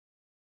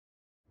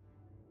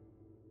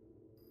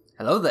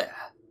Hello there!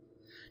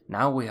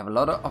 Now we have a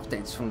lot of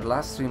updates from the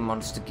last 3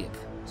 months to give,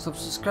 so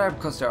subscribe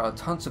because there are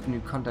tons of new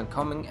content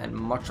coming and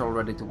much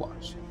already to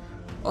watch.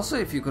 Also,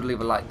 if you could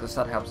leave a like, because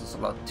that helps us a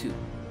lot too.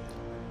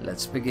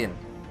 Let's begin.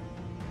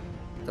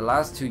 The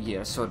last 2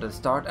 years saw the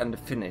start and the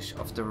finish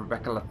of the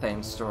Rebecca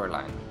Lathane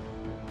storyline.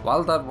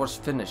 While that was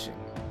finishing,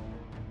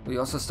 we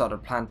also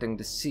started planting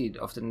the seed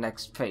of the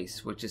next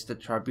phase, which is the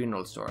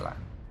Tribunal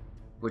storyline,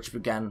 which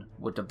began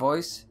with The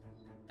Voice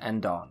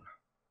and Dawn.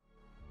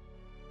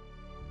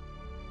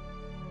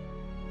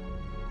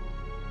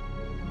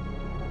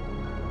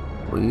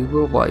 We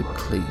will wipe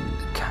clean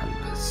the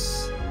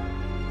canvas.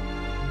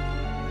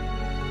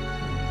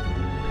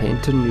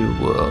 Paint a new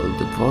world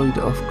devoid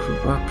of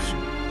corruption.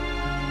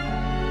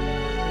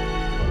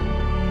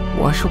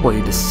 Wash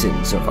away the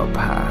sins of our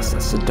past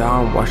as the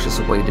dawn washes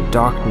away the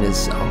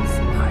darkness of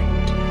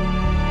night.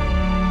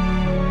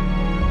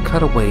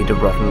 Cut away the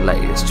rotten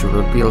layers to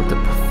reveal the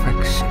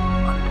perfection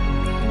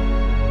underneath.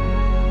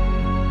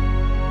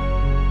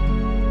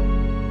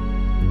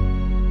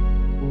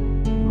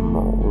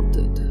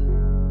 Molded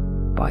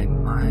by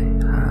my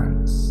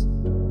hands.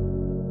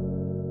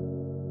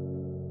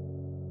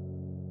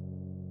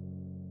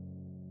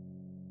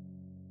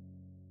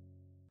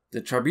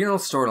 The Tribunal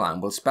storyline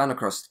will span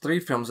across 3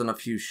 films and a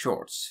few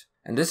shorts,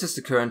 and this is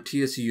the current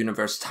TSC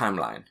universe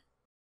timeline.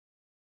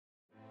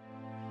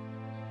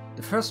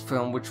 The first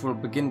film which will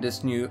begin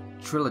this new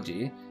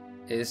trilogy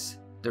is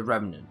The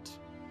Remnant.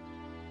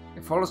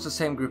 It follows the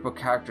same group of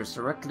characters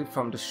directly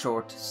from the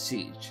short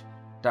Siege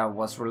that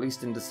was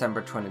released in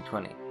December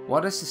 2020.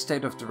 What is the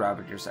state of the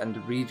Ravagers and the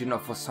region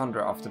of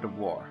Wasundra after the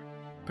war?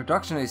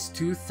 Production is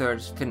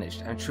 2/3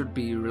 finished and should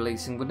be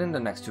releasing within the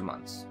next 2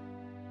 months.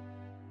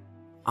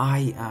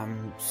 I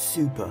am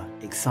super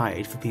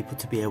excited for people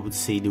to be able to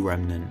see The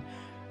Remnant.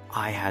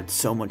 I had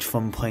so much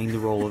fun playing the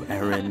role of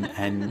Eren,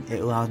 and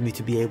it allowed me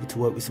to be able to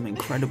work with some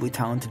incredibly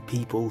talented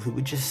people who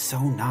were just so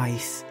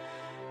nice.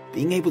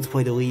 Being able to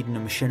play the lead in a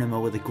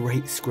Machinima with a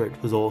great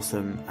script was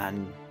awesome,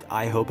 and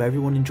I hope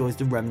everyone enjoys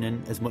The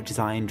Remnant as much as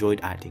I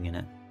enjoyed acting in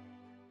it.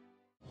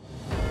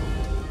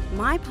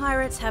 My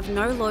pirates have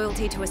no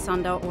loyalty to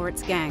Wasundra or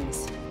its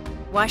gangs.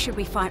 Why should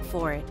we fight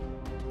for it?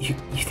 You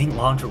think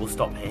Landra will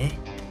stop here?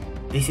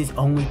 This is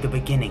only the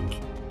beginning.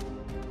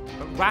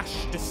 But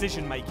rash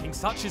decision-making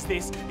such as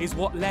this is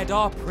what led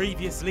our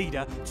previous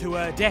leader to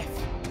her death.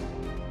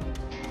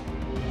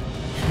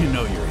 You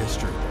know your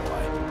history,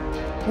 boy.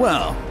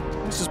 Well,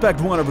 we suspect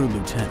one of her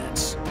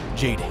lieutenants,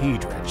 Jade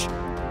Hadrich,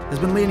 has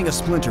been leading a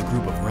splinter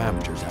group of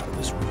Ravagers out of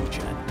this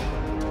region.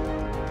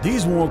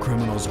 These war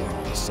criminals are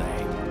all the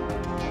same,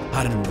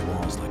 hiding in the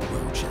walls like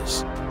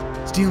roaches,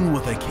 stealing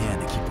what they can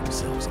to keep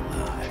themselves alive.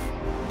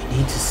 You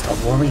need to stop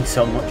worrying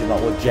so much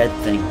about what Jed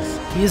thinks.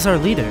 He is our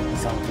leader.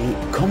 He's our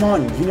leader. Come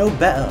on, you know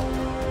better.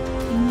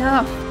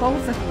 Enough,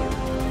 both of you.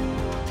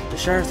 The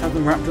sheriffs have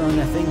them wrapped around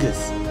their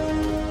fingers.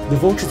 The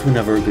vultures would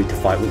never agree to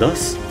fight with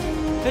us.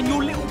 Then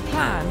your little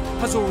plan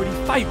has already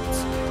failed.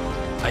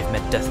 I've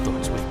met Death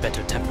Lords with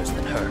better tempers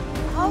than her.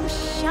 Oh,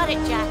 shut it,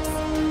 Jax.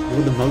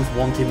 You're the most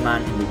wanted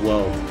man in the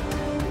world.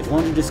 If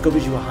Landra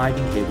discovers you are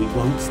hiding here, we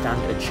won't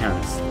stand a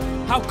chance.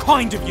 How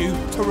kind of you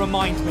to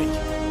remind me.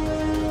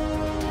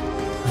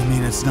 I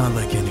mean, it's not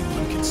like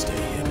anyone can stay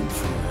hidden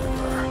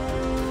forever.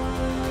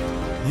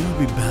 They'll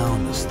be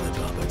bound to slip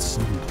up at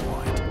some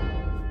point.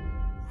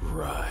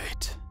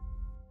 Right.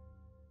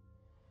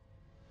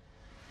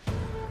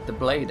 The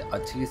Blade, a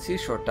TSC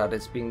short that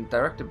is being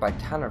directed by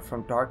Tanner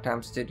from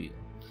TSCStudio.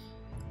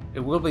 It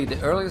will be the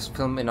earliest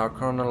film in our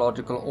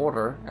chronological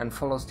order and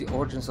follows the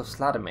origins of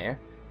Sladimir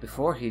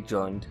before he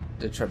joined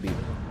the Tribunal.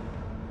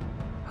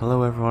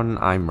 Hello everyone,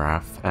 I'm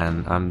Raph,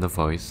 and I'm the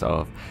voice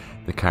of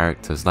the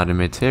character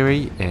Vladimir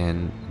Tiri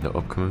in the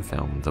upcoming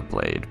film The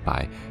Blade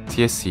by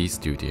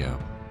TSCStudio.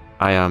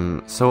 I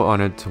am so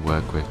honored to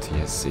work with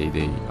TSC.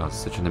 They are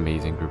such an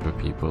amazing group of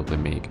people. They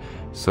make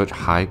such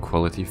high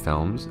quality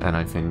films, and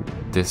I think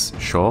this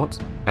short,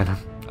 and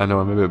I know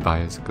I'm a bit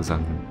biased because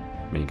I'm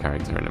the main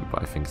character in it,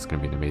 but I think it's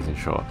going to be an amazing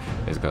short.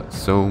 It's got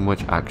so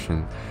much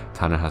action.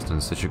 Tanner has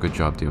done such a good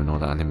job doing all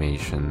the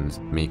animations,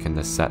 making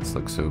the sets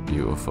look so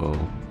beautiful,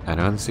 and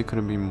I honestly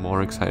couldn't be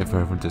more excited for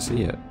everyone to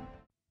see it.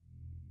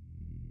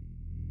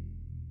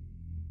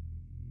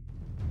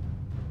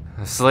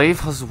 A slave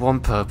has one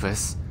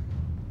purpose: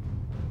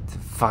 to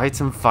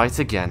fight and fight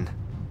again,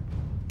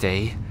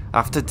 day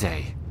after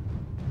day.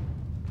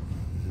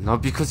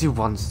 Not because he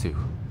wants to,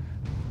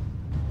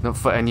 not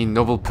for any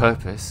noble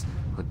purpose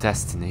or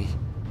destiny,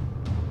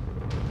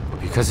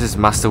 but because his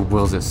master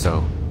wills it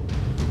so.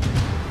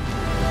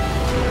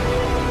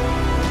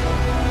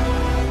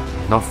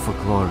 Not for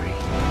glory,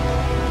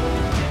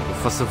 but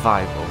for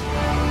survival,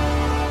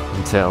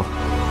 until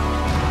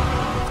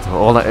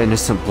all that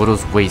innocent blood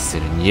was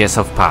wasted and years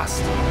have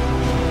passed,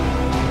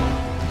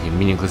 a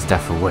meaningless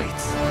death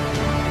awaits.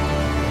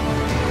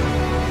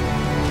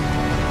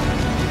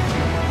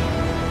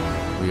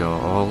 We are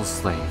all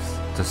slaves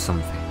to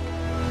something.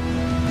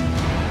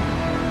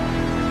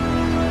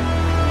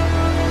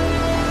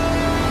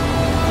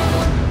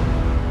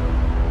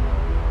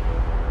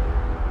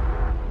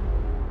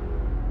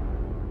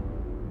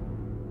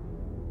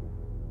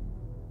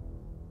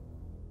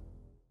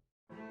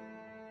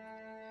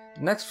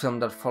 The next film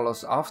that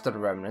follows after The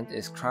Remnant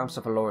is Crimes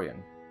of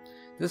Elorion.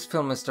 This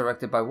film is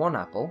directed by One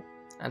Apple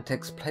and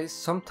takes place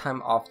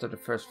sometime after the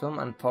first film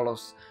and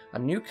follows a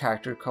new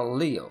character called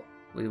Leo.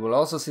 We will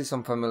also see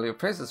some familiar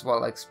faces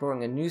while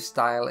exploring a new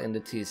style in the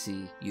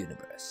TSC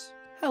universe.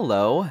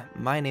 Hello,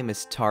 my name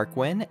is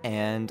Tarquin,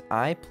 and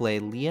I play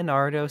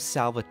Leonardo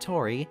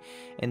Salvatore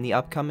in the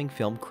upcoming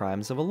film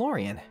Crimes of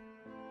Elorion.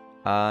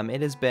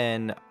 It has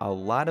been a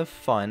lot of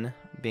fun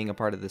being a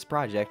part of this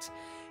project,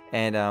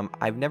 and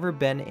I've never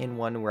been in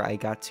one where I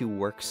got to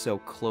work so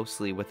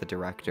closely with the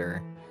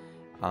director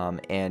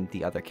and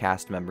the other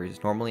cast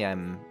members. Normally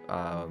I'm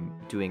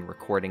doing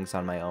recordings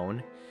on my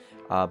own,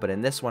 but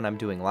in this one I'm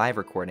doing live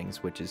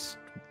recordings, which is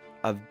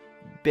a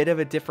bit of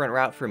a different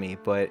route for me,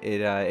 but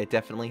it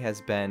definitely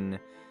has been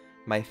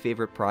my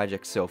favorite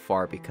project so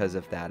far because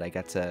of that. I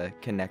got to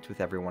connect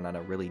with everyone on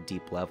a really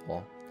deep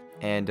level,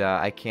 and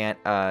I can't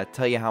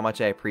tell you how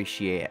much I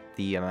appreciate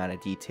the amount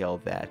of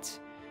detail that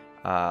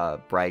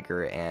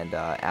Braigar and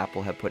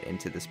Apple have put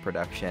into this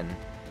production,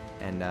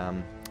 and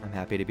I'm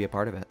happy to be a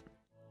part of it.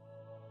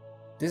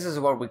 This is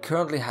what we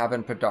currently have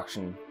in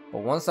production, but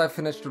once I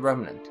finish The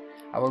Remnant,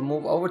 I will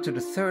move over to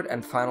the third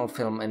and final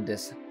film in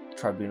this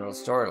Tribunal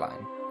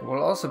storyline. There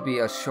will also be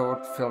a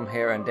short film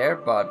here and there,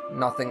 but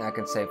nothing I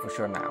can say for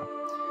sure now.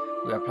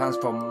 We have plans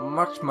for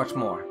much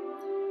more,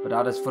 but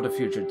that is for the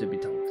future to be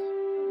told.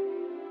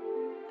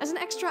 As an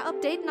extra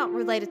update not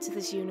related to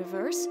this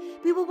universe,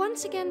 we will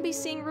once again be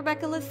seeing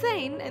Rebecca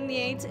Lethane in the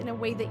Aids in a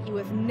way that you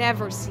have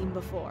never seen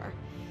before.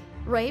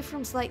 Ray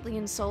from Slightly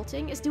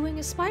Insulting is doing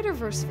a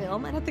Spider-Verse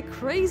film and had the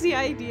crazy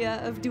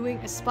idea of doing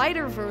a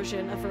spider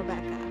version of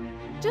Rebecca.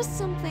 Just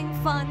something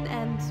fun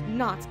and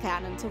not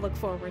canon to look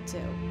forward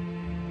to.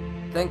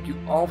 Thank you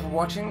all for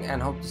watching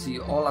and hope to see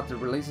you all at the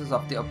releases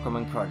of the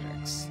upcoming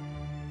projects.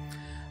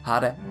 Ha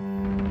det!